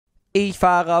Ich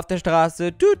fahre auf der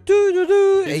Straße, du, du, du,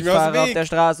 du. Ich fahre auf der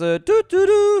Straße, du, du,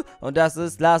 du. Und das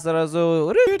ist Lars oder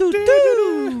so, du, du,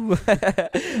 du.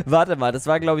 Warte mal, das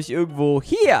war, glaube ich, irgendwo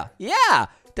hier. Ja,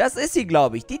 das ist sie,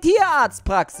 glaube ich. Die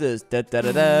Tierarztpraxis. Da, da,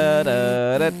 da, da,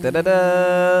 da, da, da,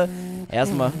 da.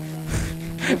 Erstmal.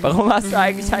 Warum hast du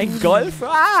eigentlich einen Golf?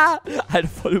 Ah! Halt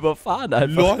voll überfahren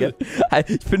einfach. Lol.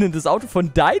 Ich bin in das Auto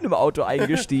von deinem Auto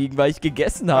eingestiegen, weil ich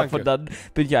gegessen habe. Und dann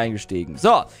bin ich eingestiegen.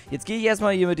 So, jetzt gehe ich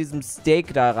erstmal hier mit diesem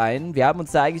Steak da rein. Wir haben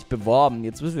uns da eigentlich beworben.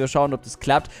 Jetzt müssen wir schauen, ob das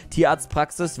klappt.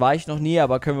 Tierarztpraxis war ich noch nie,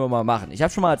 aber können wir mal machen. Ich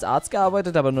habe schon mal als Arzt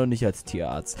gearbeitet, aber noch nicht als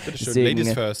Tierarzt. Bitte schön,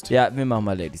 Ladies first. Ja, wir machen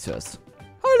mal Ladies first.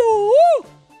 Hallo!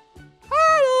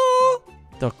 Hallo!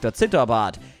 Dr.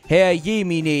 Zitterbart. Herr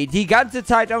Jemine, die ganze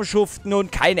Zeit am Schuften und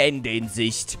kein Ende in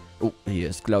Sicht. Oh, hier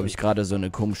ist, glaube ich, gerade so eine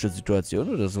komische Situation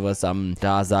oder sowas am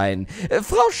Dasein.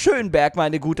 Frau Schönberg,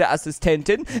 meine gute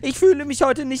Assistentin, ich fühle mich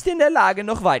heute nicht in der Lage,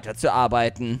 noch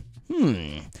weiterzuarbeiten.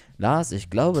 Lars, ich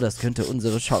glaube, das könnte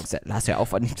unsere Chance sein. Lars, ja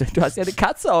auf, du hast ja eine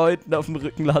Katze heute auf dem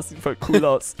Rücken. Lars, sieht voll cool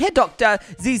aus. Herr Doktor,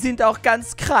 Sie sind auch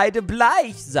ganz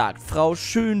kreidebleich, sagt Frau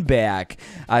Schönberg.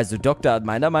 Also, Doktor,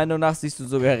 meiner Meinung nach siehst du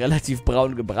sogar relativ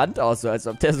braun gebrannt aus, so als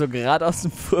ob der so gerade aus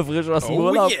dem frisch aus dem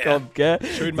Urlaub kommt, gell?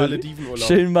 Schön Maledivenurlaub.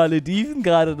 Schön Malediven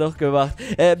gerade noch gemacht.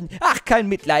 Ach, kein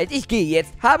Mitleid, ich gehe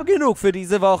jetzt. Habe genug für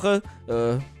diese Woche.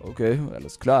 Okay,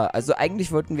 alles klar. Also, eigentlich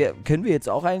können wir jetzt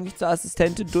auch eigentlich zur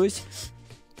Assistentin durch?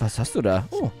 Was hast du da?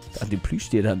 Oh, an dem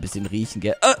Plüschtier da ein bisschen riechen,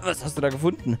 gell? Was hast du da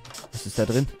gefunden? Was ist da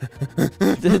drin?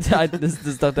 Das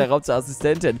ist doch der Raum zur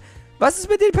Assistentin. Was ist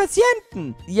mit den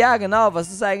Patienten? Ja, genau.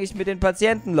 Was ist eigentlich mit den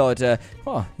Patienten, Leute?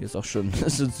 Oh, hier ist auch schon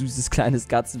so ein süßes kleines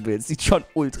Katzenbild. Sieht schon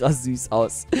ultra süß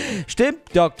aus. Stimmt,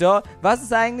 Doktor. Was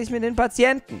ist eigentlich mit den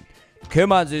Patienten?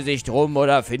 Kümmern Sie sich drum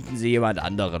oder finden Sie jemand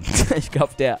anderen. Ich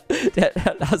glaube,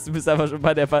 du bist einfach schon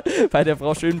bei der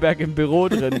Frau Schönberg im Büro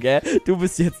drin, gell? Du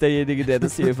bist jetzt derjenige, der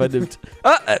das hier übernimmt.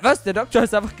 Was? Der Doktor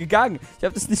ist einfach gegangen. Ich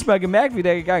habe das nicht mal gemerkt, wie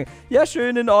der gegangen ist. Ja,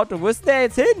 schön, in Ordnung. Wo ist der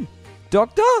jetzt hin?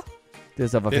 Doktor? Der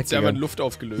ist einfach weggegangen. Der hat ja in Luft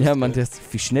aufgelöst. Ja, Mann,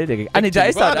 wie schnell der gegangen ist. Ah, nee,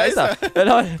 da ist er.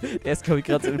 Der ist, glaube ich,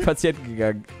 gerade zu den Patienten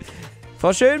gegangen.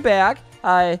 Frau Schönberg?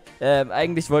 Hi,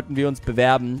 eigentlich wollten wir uns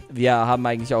bewerben. Wir haben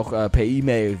eigentlich auch per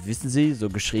E-Mail, wissen Sie, so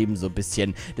geschrieben, so ein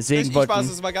bisschen. Deswegen ich weiß,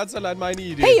 es war ganz allein meine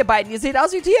Idee. Hey, ihr beiden, ihr seht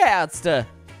aus wie Tierärzte.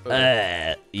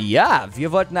 Ja,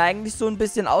 wir wollten eigentlich so ein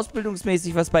bisschen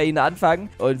ausbildungsmäßig was bei Ihnen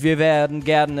anfangen. Und wir wären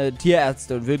gerne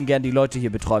Tierärzte und würden gerne die Leute hier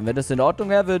betreuen. Wenn das in Ordnung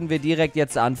wäre, würden wir direkt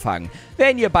jetzt anfangen.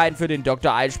 Wenn ihr beiden für den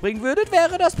Doktor einspringen würdet,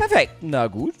 wäre das perfekt. Na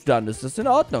gut, dann ist das in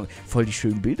Ordnung. Voll die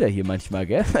schönen Bilder hier manchmal,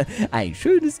 gell? Ein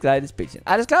schönes kleines Bildchen.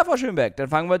 Alles klar, Frau Schönberg, dann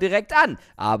fangen wir direkt an.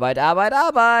 Arbeit, Arbeit,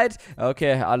 Arbeit.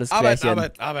 Okay, alles klar.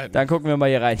 Arbeit. Dann gucken wir mal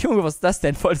hier rein. Junge, was ist das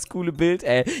denn? Voll das coole Bild,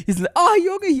 ey.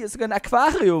 Hier ist sogar ein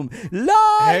Aquarium. LOL.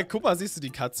 Hey, guck mal, siehst du die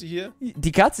Katze hier?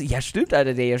 Die Katze? Ja, stimmt,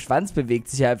 Alter. Der Schwanz bewegt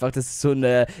sich einfach. Das ist so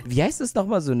eine, wie heißt das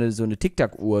nochmal? So eine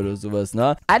Tic-Tac-Uhr oder sowas,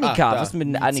 ne? Annika, was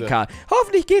mit der Annika?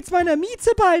 Hoffentlich geht's meiner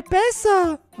Mieze bald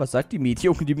besser. Was sagt die Mieze?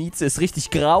 Junge, die Mieze ist richtig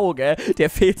grau, gell? Der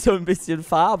fehlt so ein bisschen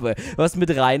Farbe. Was ist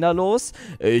mit Rainer los?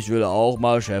 Ich will auch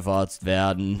mal Chefarzt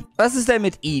werden. Was ist denn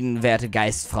mit Ihnen, werte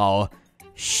Geistfrau?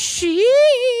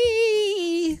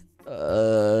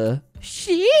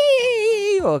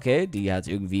 Okay, die hat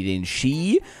irgendwie den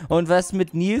Ski. Und was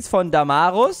mit Nils von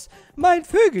Damarus? Mein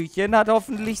Vögelchen hat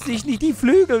hoffentlich sich nicht die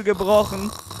Flügel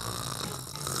gebrochen.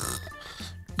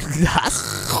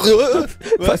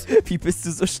 Was? Wie bist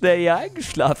du so schnell hier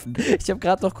eingeschlafen? Ich habe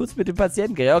gerade noch kurz mit dem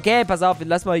Patienten geredet. Okay, pass auf,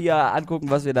 lass mal hier angucken,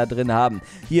 was wir da drin haben.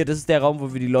 Hier, das ist der Raum,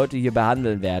 wo wir die Leute hier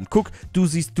behandeln werden. Guck, du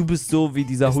bist so wie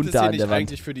dieser Hund da an der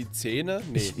Wand. Ist das eigentlich für die Zähne?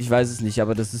 Nee. Ich weiß es nicht,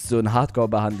 aber das ist so ein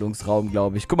Hardcore-Behandlungsraum,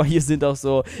 glaube ich. Guck mal, hier sind auch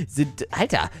so,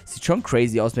 Alter, sieht schon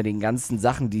crazy aus mit den ganzen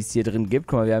Sachen, die es hier drin gibt.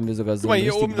 Guck mal, wir haben hier sogar so einen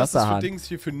richtigen Wasserhahn. Guck mal, hier oben, das ist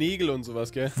für für Nägel und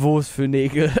sowas, gell? Wo ist für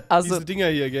Nägel? Also, diese Dinger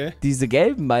hier, gell? Diese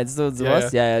gelben meinst du und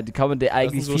sowas? Ja, die kann man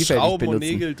eigentlich so vielfältig Schrauben benutzen.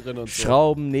 Und Nägel drin und so.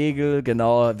 Schrauben, Nägel,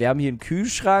 genau. Wir haben hier einen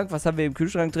Kühlschrank. Was haben wir im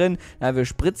Kühlschrank drin? Da haben wir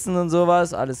Spritzen und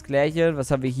sowas. Alles klärchen.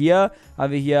 Was haben wir hier?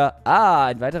 Haben wir hier,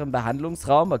 einen weiteren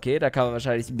Behandlungsraum. Okay, da kann man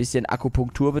wahrscheinlich ein bisschen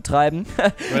Akupunktur betreiben.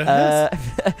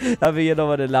 Haben wir hier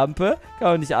nochmal eine Lampe.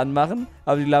 Kann man nicht anmachen.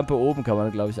 Aber die Lampe oben kann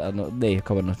man, glaube ich, nee,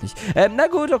 kann man noch nicht. Na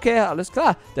gut, okay, alles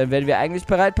klar. Dann werden wir eigentlich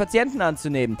bereit, Patienten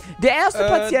anzunehmen. Der erste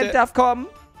Patient darf kommen.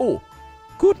 Oh,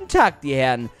 guten Tag, die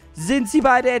Herren. Sind Sie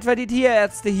beide etwa die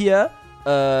Tierärzte hier?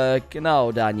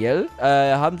 Genau, Daniel.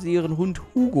 Haben Sie Ihren Hund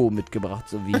Hugo mitgebracht,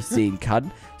 so wie ich sehen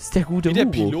kann? Das ist der gute Hugo. Wie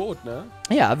der Pilot, ne?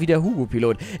 Ja, wie der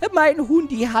Hugo-Pilot. Mein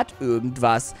Hundi hat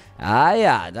irgendwas. Ah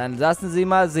ja, dann lassen Sie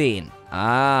mal sehen.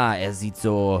 Ah, er sieht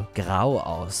so grau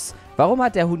aus. Warum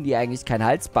hat der Hundi eigentlich kein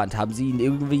Halsband? Haben sie ihn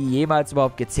irgendwie jemals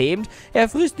überhaupt gezähmt? Er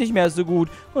frisst nicht mehr so gut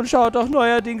und schaut doch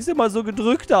neuerdings immer so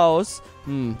gedrückt aus.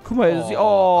 Guck mal,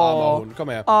 armer Hund, komm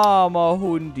her. Armer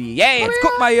Hundi. Yay, jetzt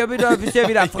guck mal hier wieder, bist du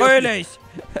wieder fröhlich.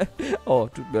 Oh,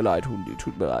 tut mir leid, Hundi,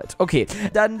 tut mir leid. Okay,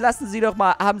 dann lassen Sie doch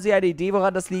mal, haben Sie eine Idee,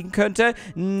 woran das liegen könnte?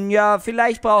 Ja,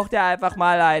 vielleicht braucht er einfach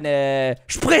mal eine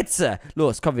Spritze.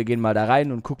 Los, komm, wir gehen mal da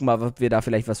rein und gucken mal, ob wir da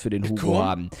vielleicht was für den Hugo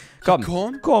haben.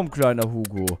 Komm, kleiner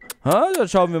Hugo. Dann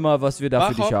schauen wir mal, was wir da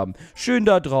für dich haben. Schön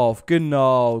da drauf,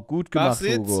 genau. Gut gemacht,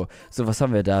 Hugo. So, was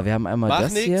haben wir da? Wir haben einmal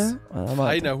das hier.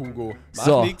 Feiner Hugo.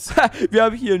 So, wir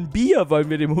haben hier ein Bier. Wollen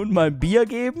wir dem Hund mal ein Bier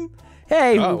geben?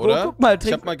 Hey, Hugo, oder? guck mal.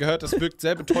 Ich hab mal gehört, das wirkt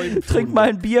sehr betäubend. Trink mal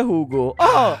ein Bier, Hugo.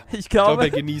 Oh, ich glaube, er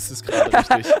genießt es gerade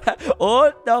richtig.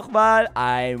 Und nochmal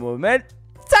einen Moment.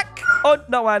 Zack. Und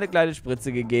nochmal eine kleine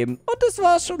Spritze gegeben. Und das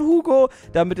war's schon, Hugo.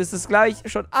 Damit ist es gleich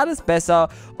schon alles besser.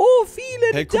 Oh, vielen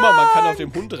Dank. Hey, guck mal, man kann auf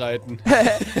dem Hund reiten.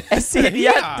 Es sieht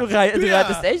ja, du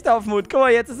reitest echt auf dem Hund. Guck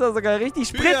mal, jetzt ist er sogar richtig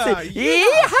spritzig.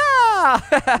 Ja.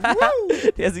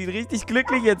 Der sieht richtig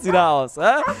glücklich jetzt wieder aus.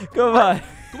 Guck mal.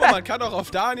 Guck mal, man kann auch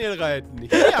auf Daniel reiten.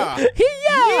 Ja.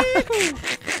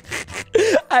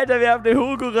 Alter, wir haben dem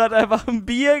Hugo gerade einfach ein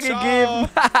Bier gegeben.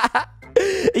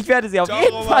 Ich werde sie auf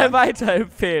jeden Fall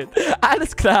weiterempfehlen.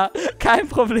 Alles klar, kein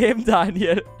Problem,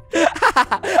 Daniel.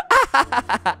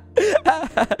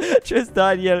 Tschüss,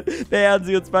 Daniel. Wir hören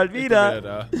Sie uns bald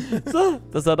wieder. So,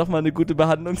 das war doch mal eine gute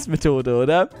Behandlungsmethode,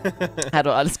 oder? Hat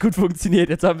doch alles gut funktioniert.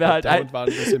 Jetzt haben wir halt der Hund war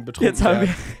ein bisschen betrunken. Jetzt haben wir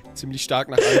ziemlich stark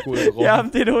nach Alkohol gerochen. Wir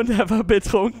haben den Hund einfach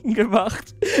betrunken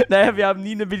gemacht. Naja, wir haben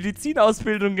nie eine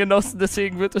Medizinausbildung genossen,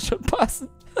 deswegen wird es schon passen.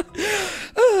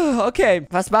 Okay,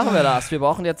 was machen wir, Lars? Wir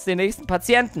brauchen jetzt den nächsten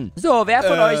Patienten. So, wer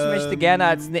von euch möchte gerne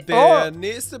als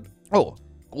nächste... Oh,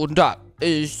 guten Tag.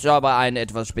 Ich habe einen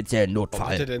etwas speziellen Notfall.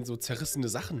 Warum hat er denn so zerrissene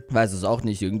Sachen? Weiß es auch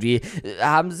nicht irgendwie.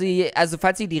 Haben Sie, also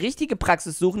falls Sie die richtige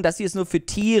Praxis suchen, das hier ist nur für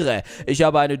Tiere. Ich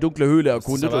habe eine dunkle Höhle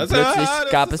erkundet und plötzlich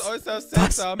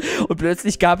Und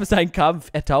plötzlich gab es einen Kampf.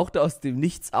 Er tauchte aus dem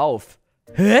Nichts auf.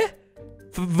 Hä?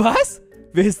 Was?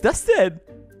 Wer ist das denn?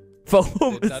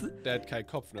 Warum? Der hat keinen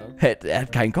Kopf, ne? Er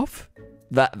hat keinen Kopf?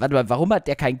 Warte mal, warum hat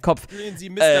der keinen Kopf? Sehen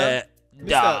Sie, Mister,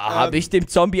 da habe ich dem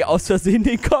Zombie aus Versehen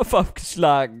den Kopf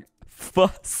abgeschlagen.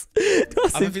 Was?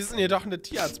 Aber wir sind ja doch eine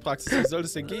Tierarztpraxis, wie soll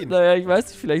das denn gehen? Naja, ich weiß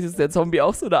nicht, vielleicht ist der Zombie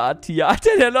auch so eine Art Tier.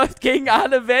 Alter, der läuft gegen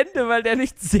alle Wände, weil der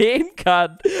nichts sehen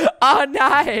kann. Oh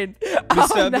nein!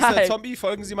 Mr. Zombie,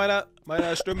 folgen Sie meiner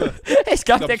Stimme. Ich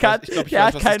glaube, der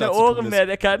hat keine Ohren mehr,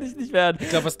 der kann nicht werden. Ich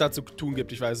glaube, was es da zu tun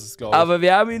gibt, ich weiß es, glaube ich. Aber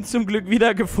wir haben ihn zum Glück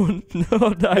wiedergefunden.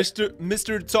 Oh nein.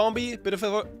 Mr. Zombie, bitte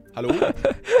Hallo?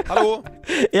 Hallo?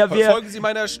 Ja, folgen Sie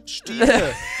meiner Stimme.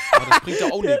 Aber das bringt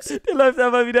doch auch nichts. Der läuft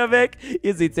aber wieder weg.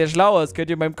 Ihr seht sehr schlau aus. Könnt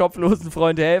ihr meinem kopflosen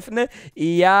Freund helfen? Ne?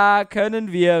 Ja,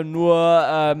 können wir.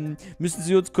 Nur müssen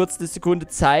Sie uns kurz eine Sekunde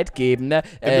Zeit geben. Ne?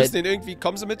 Wir müssen den irgendwie...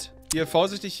 Kommen Sie mit? Hier,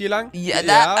 vorsichtig, hier lang.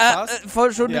 Ja,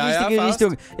 voll schon die richtige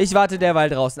Richtung. Ich warte derweil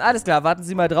draußen. Alles klar, warten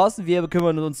Sie mal draußen. Wir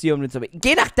kümmern uns hier um den Zombie.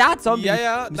 Geh nach da, Zombie.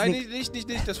 Ja, nein, nicht.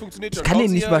 Das funktioniert schon. Ich kann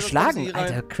den nicht mal schlagen.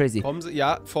 Alter, crazy. Kommen Sie,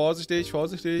 ja, vorsichtig.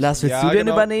 Lars, willst du den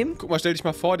übernehmen? Guck mal, stell dich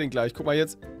mal vor den gleich. Guck mal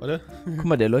jetzt. Warte. Guck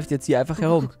mal, der läuft jetzt hier einfach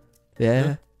herum.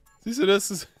 Ja. Siehst du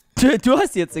das? Du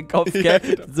hast jetzt den Kopf, gell? Ja,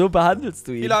 genau. So behandelst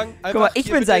du ihn. Wie lang? Guck mal,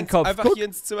 ich bin sein Kopf. Einfach hier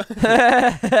ins Zimmer.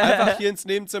 Einfach hier ins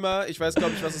Nebenzimmer. Ich weiß,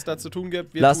 glaube ich, was es da zu tun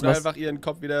gibt. Wir tun einfach ihren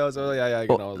Kopf wieder so. Ja,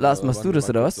 genau. Oh, Lars, machst du das,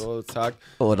 oder was? So, zack.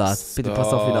 Oh, Lars, bitte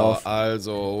pass auf ihn auf.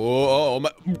 Also,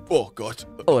 oh Gott.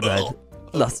 Oh nein.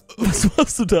 Lars, was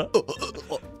machst du da?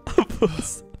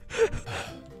 Was?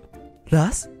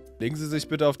 Lars? Legen Sie sich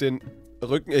bitte auf den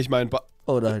Rücken. Ich meine...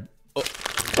 Oh nein. Oh,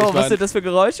 was sind das für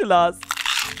Geräusche, Lars?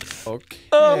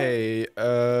 Okay,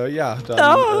 ja,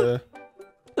 dann,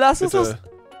 Lass uns das.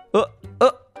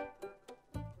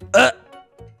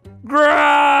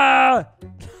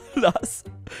 Lass,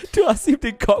 du hast ihm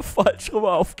den Kopf falsch rum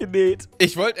aufgenäht.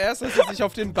 Ich wollte erst, dass er sich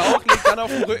auf den Bauch legt, dann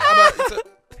auf den Rücken, aber...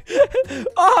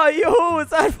 Oh, juhu,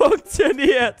 es hat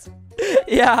funktioniert.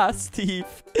 Ja, Steve.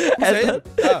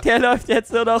 Der läuft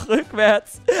jetzt nur noch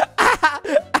rückwärts.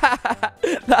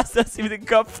 Lass das ihm den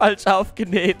Kopf falsch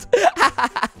aufgenäht.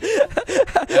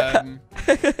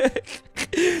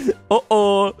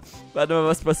 Oh. Warte mal,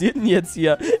 was passiert denn jetzt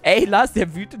hier? Ey, Lars,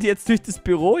 der wütet jetzt durch das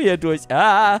Büro hier durch.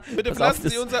 Bitte verlassen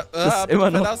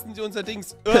Sie unser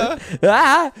Dings.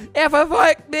 Er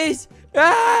verfolgt mich.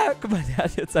 Guck mal, der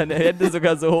hat jetzt seine Hände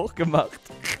sogar so hoch gemacht.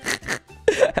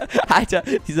 Alter,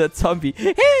 dieser Zombie.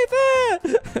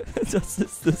 Hilfe! Das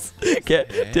ist das.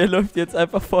 Der läuft jetzt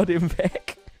einfach vor dem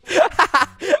weg.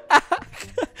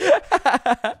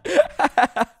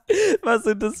 Was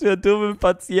sind das für dumme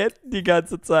Patienten die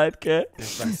ganze Zeit, gell?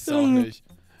 Ich weiß es auch nicht.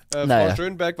 Frau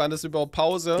Schönberg, wann ist überhaupt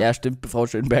Pause? Ja, stimmt, Frau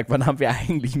Schönberg, wann haben wir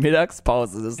eigentlich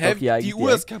Mittagspause? Das ist doch hier eigentlich die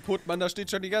Uhr ist kaputt, Mann, da steht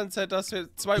schon die ganze Zeit, dass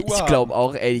wir 2 Uhr haben. Ich glaube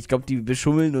auch, ey, die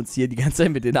beschummeln uns hier die ganze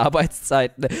Zeit mit den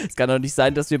Arbeitszeiten. Es kann doch nicht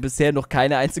sein, dass wir bisher noch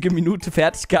keine einzige Minute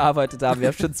fertig gearbeitet haben. Wir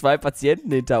haben schon 2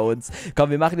 Patienten hinter uns. Komm,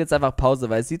 wir machen jetzt einfach Pause,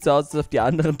 weil es sieht so aus, als ob die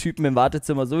anderen Typen im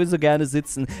Wartezimmer sowieso gerne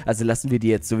sitzen. Also lassen wir die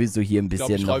jetzt sowieso hier ein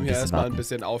bisschen ich räume hier erstmal warten. ein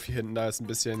bisschen auf, hier hinten, da ist ein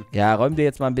bisschen... Ja, räum dir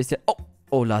jetzt mal ein bisschen...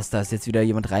 Oh, Lars, da ist jetzt wieder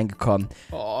jemand reingekommen.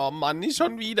 Oh Mann, nicht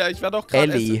schon wieder. Ich war doch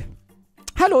gerade... Ellie.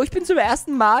 Hallo, ich bin zum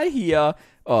ersten Mal hier.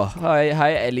 Oh, hi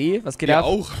Ellie. Was geht ab?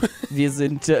 auch. Wir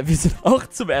sind auch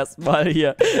zum ersten Mal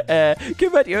hier.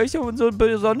 Kümmert ihr euch um so einen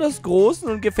besonders großen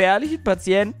und gefährlichen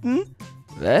Patienten?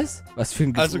 Was? Was für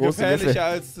ein Also gefährlicher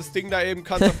als das Ding da eben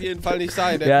kann es auf jeden Fall nicht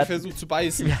sein. Der hat versucht zu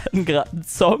beißen. Wir hatten gerade einen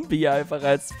Zombie einfach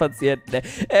als Patienten.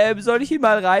 Soll ich ihn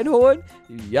mal reinholen?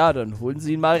 Ja, dann holen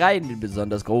Sie ihn mal rein, den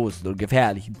besonders großen und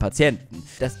gefährlichen Patienten.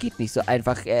 Das geht nicht so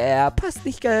einfach. Er passt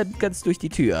nicht ganz durch die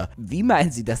Tür. Wie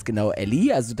meinen Sie das genau,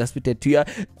 Ellie? Also das mit der Tür?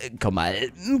 Komm mal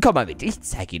mit, ich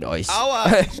zeig ihn euch.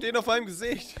 Aua, ich stehe auf meinem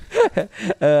Gesicht.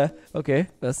 Okay,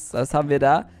 was haben wir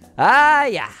da? Ah,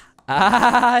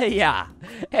 ja,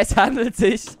 es handelt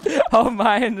sich um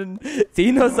einen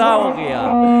Dinosaurier.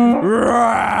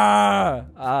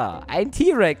 Ein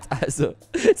T-Rex, also.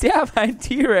 Sie haben einen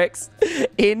T-Rex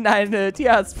in eine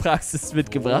Tierarztpraxis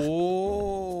mitgebracht.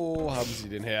 Oh, haben Sie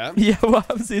den her? Ja, wo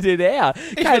haben Sie den her?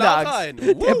 Keine Angst, rein.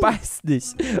 Der beißt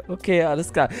nicht. Okay,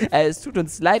 alles klar. Es tut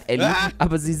uns leid, Ellie,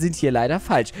 aber Sie sind hier leider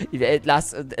falsch.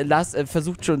 Lars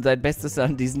versucht schon sein Bestes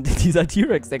an dieser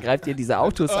T-Rex, der greift hier diese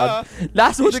Autos an.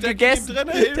 Lars wurde gegessen.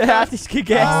 Der hat nicht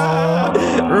gegessen.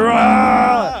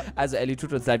 Also Ellie,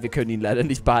 tut uns leid, wir können ihn leider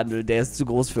nicht behandeln. Der ist zu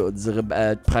groß für unsere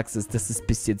Praxis. Das ist ein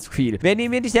bisschen zu viel. Wenn ihr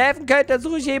mir nicht helfen könnt, dann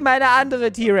suche ich eben eine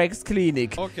andere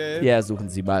T-Rex-Klinik. Okay. Ja, suchen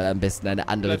Sie mal am besten eine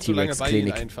andere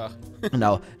T-Rex-Klinik. Einfach.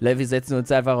 Genau. Wir setzen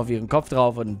uns einfach auf Ihren Kopf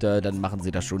drauf und dann machen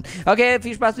Sie das schon. Okay,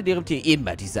 viel Spaß mit Ihrem Tier.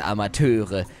 Immer diese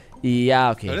Amateure.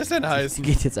 Ja, okay. Was ist denn heißen? Sie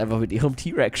geht jetzt einfach mit ihrem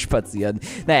T-Rex spazieren.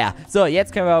 Naja, so,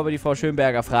 jetzt können wir aber die Frau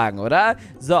Schönberger fragen, oder?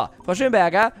 So, Frau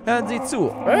Schönberger, hören Sie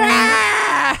zu.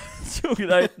 Junge,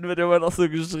 da hinten wird immer noch so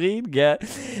geschrien, gell?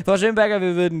 Frau Schönberger,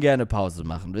 wir würden gerne Pause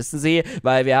machen, wissen Sie?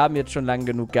 Weil wir haben jetzt schon lang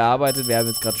genug gearbeitet. Wir haben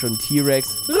jetzt gerade schon einen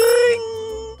T-Rex. Ring,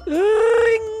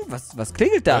 ring. Was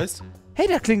klingelt da? Was? Hey,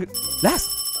 da klingelt...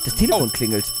 Lars, das Telefon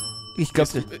klingelt. Ich glaube,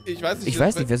 ich weiß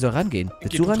nicht, wer soll rangehen?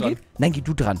 Willst du rangehen? Nein, geh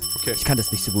du dran. Okay. Ich kann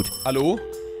das nicht so gut. Hallo?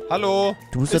 Hallo?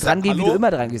 Du musst da dran gehen, wie du immer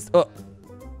dran gehst. Oh.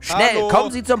 Schnell,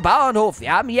 kommen Sie zum Bauernhof.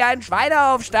 Wir haben hier einen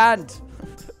Schweineaufstand.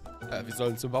 Wir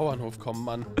sollen zum Bauernhof kommen,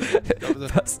 Mann.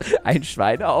 Was? Ein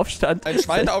Schweineaufstand? Ein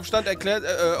Schweineaufstand erklärt,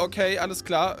 okay, alles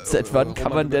klar. Seit wann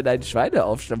kann man denn einen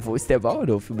Schweineaufstand? Wo ist der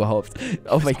Bauernhof überhaupt?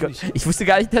 Oh mein Gott, ich wusste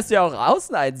gar nicht, dass wir auch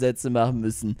Außeneinsätze machen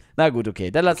müssen. Na gut,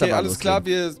 okay, dann lass mal alles klar,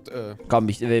 wir... Komm,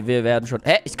 wir werden schon...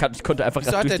 Hä? Ich konnte einfach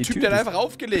gerade durch die Tür... Wieso hat der Typ denn einfach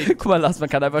aufgelegt? Guck mal, Lars, man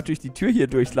kann einfach durch die Tür hier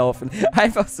durchlaufen.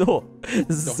 Einfach so.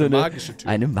 Das ist so eine magische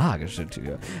Tür. Eine magische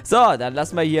Tür. So, dann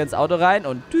lass mal hier ins Auto rein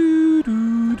und...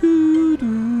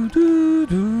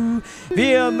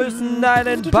 Wir müssen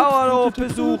einen Bauernhof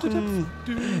besuchen.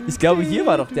 Ich glaube, hier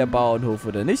war doch der Bauernhof,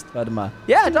 oder nicht? Warte mal.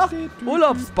 Ja, doch.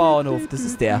 Urlaubsbauernhof, das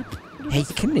ist der. Hey,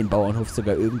 ich kenne den Bauernhof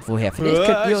sogar irgendwoher. Vielleicht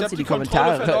könnt ihr uns in die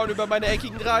Kommentare... über meine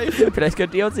eckigen Reifen. Vielleicht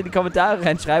könnt ihr uns in die Kommentare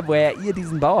reinschreiben, woher ihr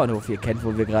diesen Bauernhof hier kennt,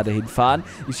 wo wir gerade hinfahren.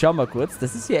 Ich schau mal kurz.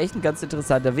 Das ist hier echt ein ganz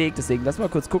interessanter Weg, deswegen lass mal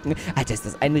kurz gucken. Alter, ist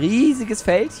das ein riesiges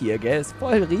Feld hier, gell? Ist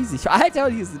voll riesig. Alter,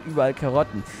 hier sind überall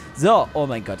Karotten. So, oh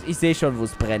mein Gott, ich sehe schon, wo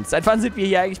es brennt. Seit wann sind wir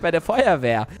hier eigentlich bei der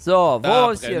Feuerwehr? So,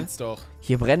 wo ist hier... Doch.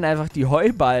 Hier brennen einfach die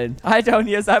Heuballen. Alter, und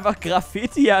hier ist einfach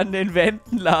Graffiti an den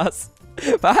Wänden, Lars.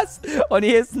 Was? Und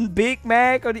hier ist ein Big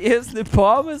Mac und hier ist eine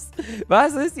Pommes.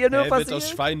 Was ist hier nur passiert? Wird aus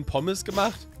Schweinen Pommes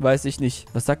gemacht? Weiß ich nicht.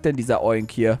 Was sagt denn dieser Oink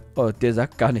hier? Oh, der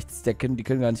sagt gar nichts. Die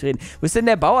können gar nicht reden. Wo ist denn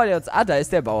der Bauer, der uns... Ah, da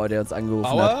ist der Bauer, der uns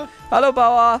angerufen hat. Hallo,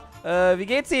 Bauer. Wie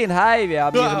geht's Ihnen? Hi, wir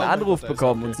haben Ihren Anruf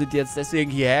bekommen und sind jetzt deswegen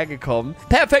hierher gekommen.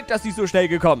 Perfekt, dass Sie so schnell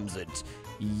gekommen sind.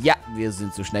 Ja, wir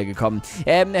sind so schnell gekommen.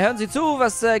 Hören Sie zu,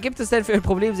 was gibt es denn für ein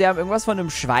Problem? Sie haben irgendwas von einem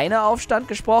Schweineaufstand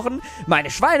gesprochen. Meine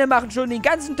Schweine machen schon den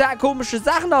ganzen Tag komische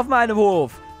Sachen auf meinem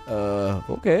Hof.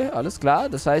 Okay, alles klar.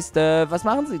 Das heißt, was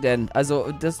machen Sie denn?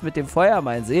 Also, das mit dem Feuer,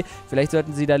 meinen Sie? Vielleicht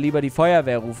sollten Sie da lieber die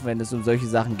Feuerwehr rufen, wenn es um solche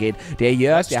Sachen geht. Der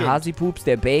Jörg, der Hasipups,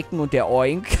 der Bacon und der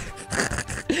Oink.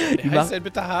 Wie heißt denn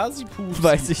bitte Hasipups?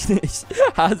 Weiß ich nicht.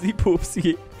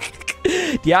 Hasipupsi.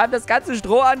 Die haben das ganze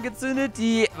Stroh angezündet,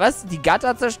 die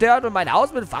Gatter zerstört und mein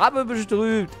Haus mit Farbe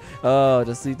bestrübt. Oh,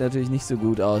 das sieht natürlich nicht so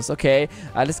gut aus. Okay,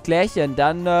 alles klärchen.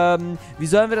 Dann, wie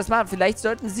sollen wir das machen? Vielleicht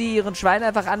sollten Sie Ihren Schweinen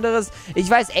einfach anderes... Ich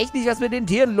weiß echt nicht, was mit den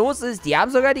Tieren los ist. Die haben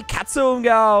sogar die Katze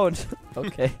umgehauen.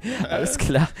 Okay, alles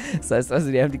klar. Das heißt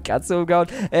also, die haben die Katze umgehauen.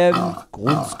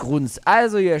 Grunz.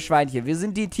 Also, ihr Schweinchen, wir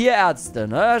sind die Tierärzte,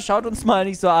 ne? Schaut uns mal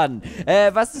nicht so an.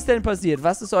 Was ist denn passiert?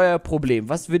 Was ist euer Problem?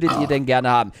 Was würdet ihr denn gerne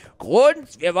haben?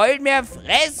 Grunz, wir wollen mehr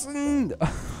fressen.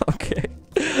 Okay.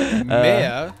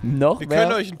 Mehr? Noch wir mehr?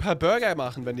 können euch ein paar Burger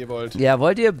machen, wenn ihr wollt. Ja,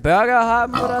 wollt ihr Burger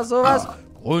haben oder sowas?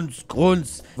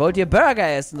 Grunz. Wollt ihr Burger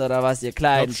essen oder was, ihr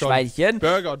kleinen Schweinchen?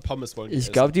 Burger und Pommes wollen die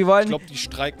Ich glaube, die wollen... Ich glaube, die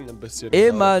streiken ein bisschen.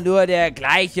 Immer nur der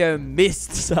gleiche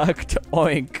Mist, sagt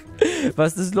Oink.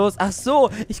 Was ist los? Ach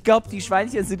so, ich glaube, die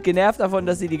Schweinchen sind genervt davon,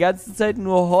 dass sie die ganze Zeit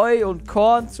nur Heu und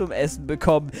Korn zum Essen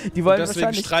bekommen. Die wollen deswegen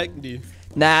wahrscheinlich... streiken die.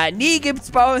 Na, nie gibt's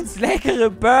bei uns leckere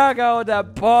Burger oder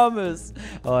Pommes.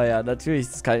 Oh ja, natürlich,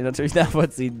 das kann ich natürlich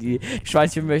nachvollziehen. Die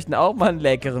Schweinchen möchten auch mal einen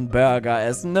leckeren Burger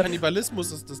essen.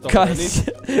 Kannibalismus ist das doch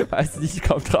nicht. Weiß nicht,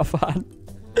 kommt drauf an,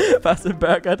 was im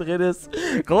Burger drin ist.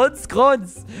 Grunz.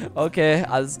 Okay,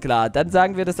 alles klar. Dann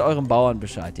sagen wir das eurem Bauern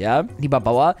Bescheid, ja? Lieber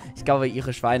Bauer, ich glaube,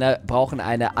 ihre Schweine brauchen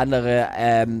eine andere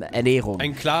Ernährung.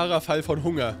 Ein klarer Fall von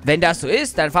Hunger. Wenn das so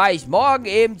ist, dann fahre ich morgen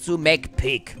eben zu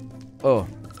McPick. Oh.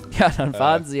 Ja, dann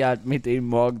fahren sie halt mit ihm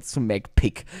morgen zu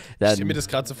McPick. Ich stelle mir das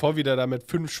gerade so vor, wie der da mit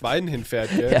 5 Schweinen hinfährt,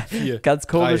 gell? Ja, 4, ganz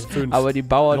komisch, 3, 5, aber die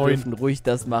Bauern 9. dürfen ruhig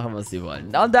das machen, was sie wollen.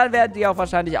 Und dann werden die auch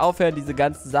wahrscheinlich aufhören, diese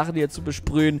ganzen Sachen hier zu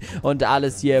besprühen und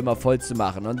alles hier immer voll zu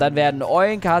machen. Und dann werden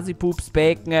Oink, Hasipups,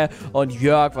 Bacon und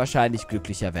Jörg wahrscheinlich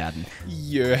glücklicher werden.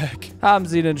 Jörg. Haben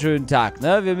Sie einen schönen Tag,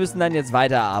 ne? Wir müssen dann jetzt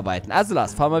weiterarbeiten. Also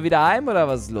fahren wir wieder heim oder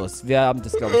was ist los? Wir haben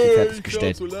das, glaube ich, hier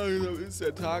fertiggestellt. Ich glaube, so langsam ist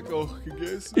der Tag auch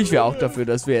gegessen. Ich wäre auch dafür,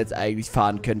 dass wir jetzt eigentlich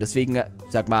fahren können. Deswegen,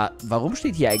 sag mal, warum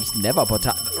steht hier eigentlich ein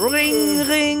Never-Portal?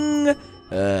 Ring.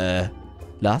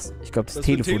 Lars, ich glaube, das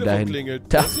Telefon dahin. Klingelt.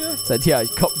 Ja,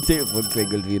 ich glaube, ein Telefon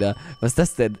klingelt wieder. Was ist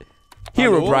das denn?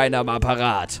 Herobrine am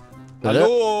Apparat.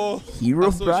 Hallo?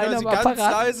 Herobrine am Apparat?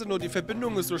 Ganz leise, nur die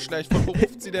Verbindung ist so schlecht. Von wo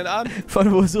rufen Sie denn an?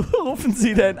 Von wo rufen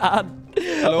Sie denn an?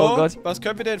 Hallo? Oh Gott. Was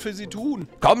können wir denn für Sie tun?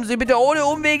 Kommen Sie bitte ohne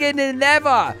Umwege in den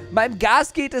Never. Meinem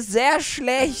Gas geht es sehr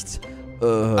schlecht.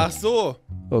 Ach so.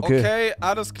 Okay,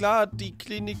 alles klar. Die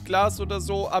Klinik Glas oder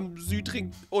so am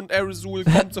Südring und Arazhul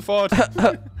kommt sofort.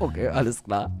 Okay, alles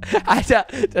klar. Alter,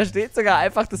 da steht sogar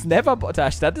einfach das Never-Portal.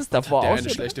 Stand es davor Der auch eine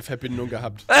schon? schlechte Verbindung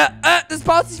gehabt. Das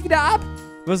baut sich wieder ab.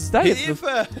 Was ist da jetzt?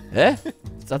 Hilfe! Hä?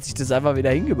 Jetzt hat sich das einfach wieder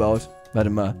hingebaut. Warte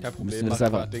mal. Kein Problem, Müssen wir das mach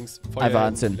einfach, grad Dings. einfach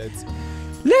anzünden. Let's.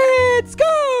 Let's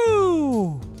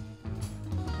go!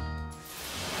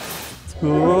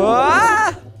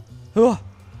 Oh,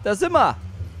 da sind wir.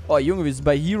 Oh, Junge, wir sind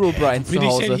bei Herobrine zu Bin ich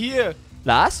Hause. denn hier?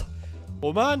 Lars?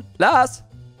 Roman? Lars?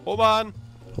 Roman?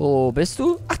 Wo bist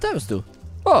du? Ach, da bist du.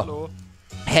 Oh. Hallo?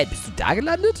 Hä, bist du da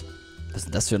gelandet? Was ist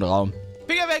denn das für ein Raum?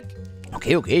 Finger weg!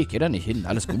 Okay, ich geh da nicht hin.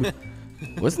 Alles gut.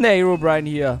 Wo ist denn der Herobrine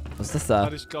hier? Was ist das da?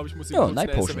 Warte, ich glaube, ich muss ihn Ja, kurz eine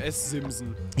Night SMS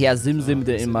simsen. Ja, Sim,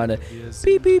 der in meine...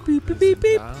 Piep.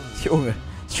 Junge,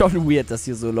 schon weird, dass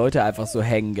hier so Leute einfach so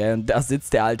hängen, gell? Und da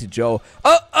sitzt der alte Joe. Oh,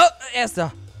 er ist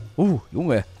da.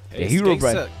 Junge. Der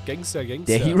Herobrine. Gangster.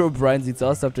 Der Herobrine sieht so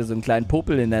aus, als ob der so einen kleinen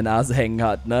Popel in der Nase hängen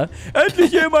hat, ne?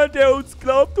 Endlich jemand, der uns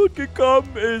glaubt und gekommen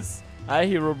ist. Hi,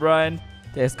 Herobrine.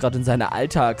 Der ist gerade in seiner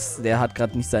der hat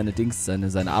gerade nicht seine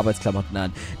seine Arbeitsklamotten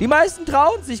an. Die meisten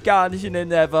trauen sich gar nicht in den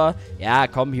Never. Ja,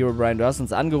 komm, Herobrine, du hast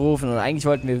uns angerufen und eigentlich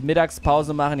wollten wir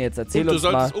Mittagspause machen. Jetzt erzähl uns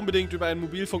mal. Du solltest unbedingt über einen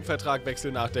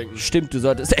Mobilfunkvertragwechsel nachdenken. Stimmt, du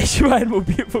solltest echt über einen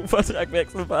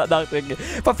Mobilfunkvertragwechsel nachdenken.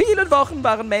 Vor vielen Wochen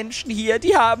waren Menschen hier,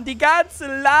 die haben die ganze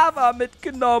Lava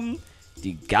mitgenommen.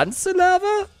 Die ganze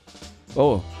Lava?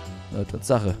 Oh.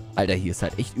 Tatsache. Alter, hier ist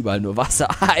halt echt überall nur Wasser.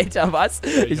 Alter, was?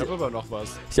 Ich habe aber noch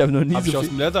was. Ich habe noch nie Hab so ich aus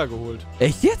viel... dem Nether geholt.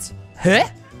 Echt jetzt? Hä?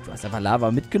 Du hast einfach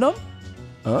Lava mitgenommen?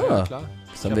 Ja, klar.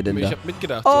 Was haben wir denn da? Ich hab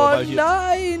mitgedacht. Oh weil hier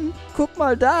nein! Guck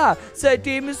mal da.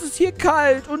 Seitdem ist es hier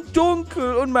kalt und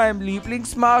dunkel und meinem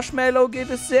Lieblingsmarshmallow geht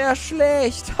es sehr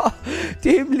schlecht.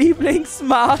 Dem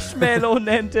Lieblingsmarshmallow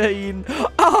nennt er ihn.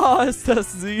 Oh, ist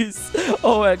das süß.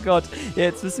 Oh mein Gott.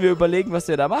 Jetzt müssen wir überlegen, was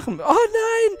wir da machen. Oh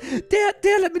nein!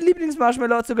 Der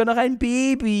Lieblingsmarshmallow hat sogar noch ein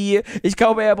Baby. Ich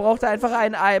glaube, er braucht einfach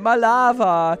einen Eimer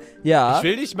Lava. Ja. Ich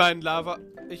will nicht meinen Lava...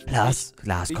 Lars,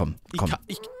 komm.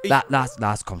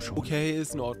 Lars, komm schon. Okay,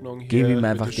 ist in Ordnung. Gib ihm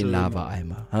einfach den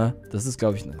Lava-Eimer. Das ist,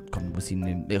 glaube ich, komm, du musst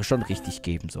ihn schon richtig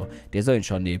geben, so. Der soll ihn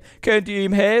schon nehmen. Könnt ihr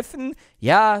ihm helfen?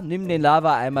 Ja, nimm den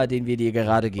Lava-Eimer, den wir dir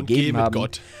gerade gegeben haben.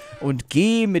 Gott. Und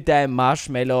geh mit deinem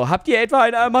Marshmallow. Habt ihr etwa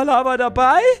einen Eimer Lava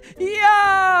dabei?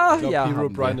 Ja! Ich glaube,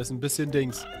 Herobrine ist ein bisschen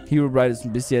Dings. Herobrine ist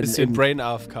ein bisschen Brain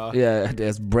AFK. Ja, der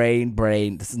ist Brain.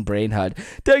 Das ist ein Brain halt.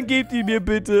 Dann gebt ihn mir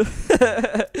bitte.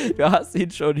 Du hast ihn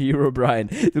schon, Herobrine.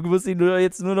 Du musst ihn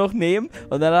jetzt nur noch nehmen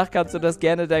und danach kannst du das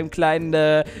gerne deinem kleinen,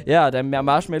 deinem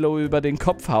Marshmallow über den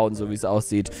Kopf hauen, so wie es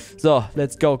aussieht. So,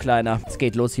 let's go, Kleiner. Es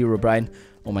geht los, Herobrine.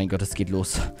 Oh mein Gott, es geht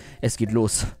los. Es geht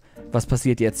los. Was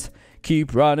passiert jetzt?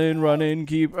 Keep running,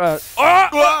 keep running.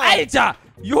 Oh, Alter!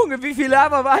 Junge, wie viel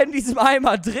Lava war in diesem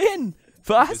Eimer drin?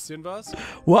 Was? Ein bisschen was.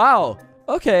 Wow,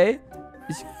 okay.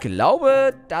 Ich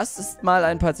glaube, das ist mal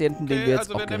ein Patienten, den wir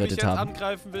jetzt auch gerettet haben. Also wenn er mich jetzt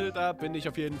angreifen will, da bin ich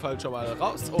auf jeden Fall schon mal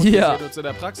raus. Und wir sehen uns in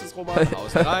der Praxis, Roman.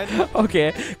 Aus rein.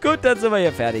 Okay, gut, dann sind wir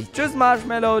hier fertig. Tschüss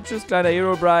Marshmallow, tschüss kleiner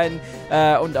Herobrine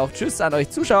und auch tschüss an euch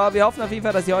Zuschauer. Wir hoffen auf jeden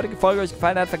Fall, dass die heutige Folge euch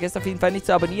gefallen hat. Vergesst auf jeden Fall nicht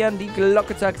zu abonnieren, die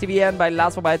Glocke zu aktivieren, bei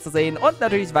Lars vorbeizusehen und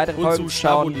natürlich weitere Folgen zu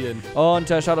schauen. Und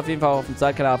schaut auf jeden Fall auf dem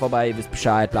Zweitkanal vorbei. Ihr wisst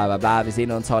Bescheid, bla bla bla. Wir sehen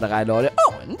uns heute rein, Leute.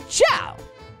 Und ciao!